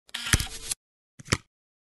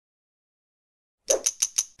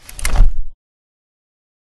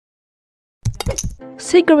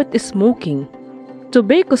Cigarette smoking.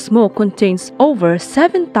 Tobacco smoke contains over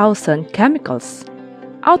 7,000 chemicals,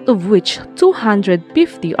 out of which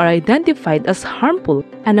 250 are identified as harmful,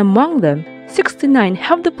 and among them, 69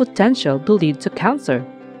 have the potential to lead to cancer.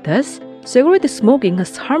 Thus, cigarette smoking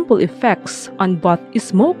has harmful effects on both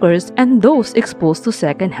smokers and those exposed to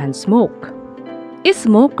secondhand smoke.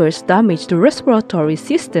 Smokers damage the respiratory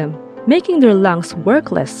system, making their lungs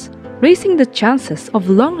workless, raising the chances of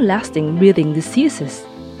long-lasting breathing diseases.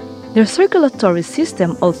 Their circulatory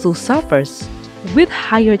system also suffers, with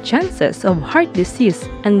higher chances of heart disease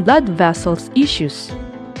and blood vessels issues.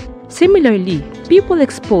 Similarly, people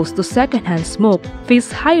exposed to secondhand smoke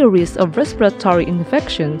face higher risk of respiratory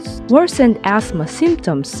infections, worsened asthma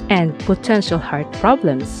symptoms, and potential heart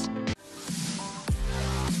problems.